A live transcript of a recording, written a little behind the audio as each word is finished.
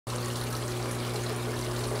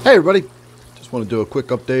Hey everybody, just want to do a quick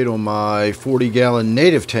update on my 40-gallon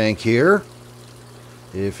native tank here.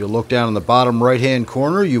 If you look down in the bottom right hand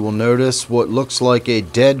corner, you will notice what looks like a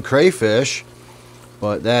dead crayfish,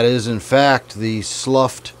 but that is in fact the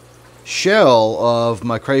sloughed shell of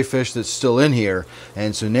my crayfish that's still in here.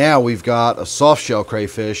 And so now we've got a soft shell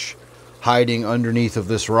crayfish hiding underneath of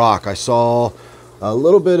this rock. I saw a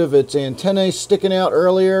little bit of its antennae sticking out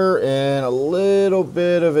earlier and a little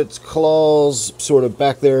bit of its claws sort of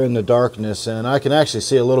back there in the darkness, and I can actually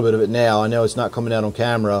see a little bit of it now. I know it's not coming out on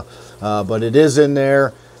camera, but it is in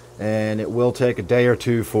there, and it will take a day or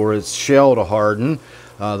two for its shell to harden.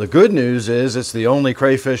 The good news is it's the only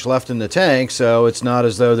crayfish left in the tank, so it's not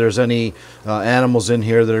as though there's any animals in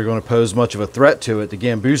here that are going to pose much of a threat to it. The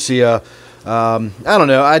gambusia, I don't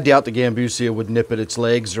know, I doubt the gambusia would nip at its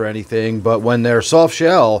legs or anything, but when they're soft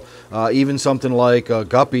shell, even something like a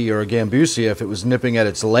guppy or a gambusia, if it was nipping at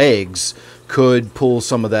its legs, could pull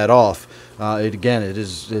some of that off.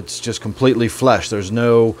 It's just completely flesh. There's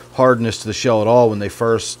no hardness to the shell at all when they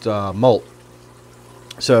first molt.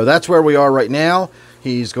 So that's where we are right now.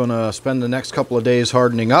 He's going to spend the next couple of days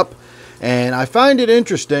hardening up. And I find it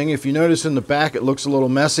interesting, if you notice in the back it looks a little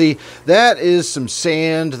messy. That is some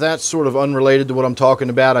sand. That's sort of unrelated to what I'm talking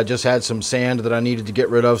about. I just had some sand that I needed to get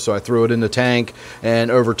rid of, so I threw it in the tank. And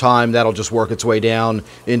over time that'll just work its way down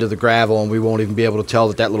into the gravel, and we won't even be able to tell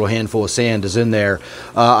that that little handful of sand is in there.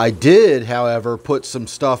 I did, however, put some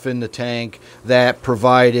stuff in the tank that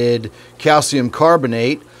provided calcium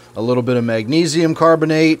carbonate, a little bit of magnesium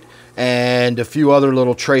carbonate, and a few other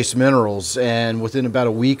little trace minerals, and within about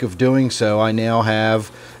a week of doing so, I now have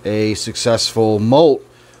a successful molt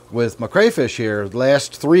with my crayfish here. The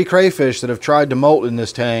last 3 crayfish that have tried to molt in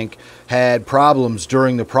this tank had problems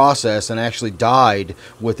during the process and actually died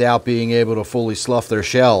without being able to fully slough their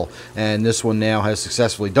shell, and this one now has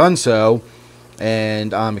successfully done so,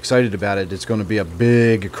 and I'm excited about it. It's going to be a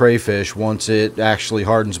big crayfish once it actually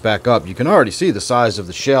hardens back up. You can already see the size of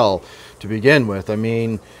the shell to begin with. I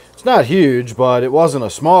mean, it's not huge, but it wasn't a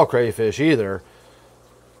small crayfish either.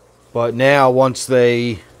 But now, once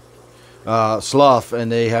they slough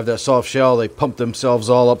and they have that soft shell, they pump themselves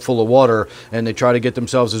all up full of water, and they try to get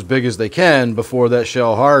themselves as big as they can before that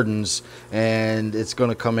shell hardens, and it's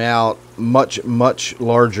going to come out much, much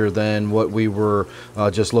larger than what we were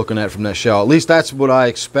just looking at from that shell. At least that's what I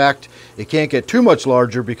expect. It can't get too much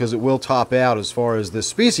larger because it will top out as far as the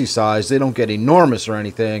species size. They don't get enormous or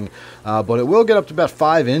anything, but it will get up to about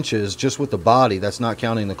 5 inches just with the body. That's not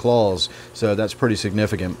counting the claws, so that's pretty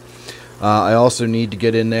significant. I also need to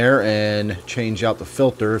get in there and change out the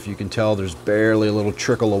filter. If you can tell, there's barely a little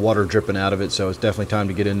trickle of water dripping out of it, so it's definitely time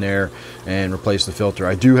to get in there and replace the filter.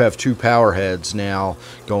 I do have 2 power heads now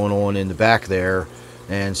going on in the back there,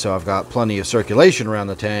 and so I've got plenty of circulation around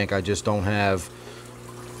the tank. I just don't have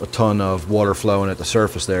a ton of water flowing at the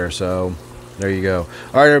surface there, so there you go.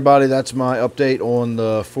 All right, everybody, that's my update on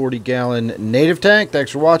the 40-gallon native tank.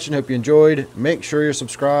 Thanks for watching. Hope you enjoyed. Make sure you're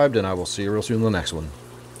subscribed, and I will see you real soon in the next one.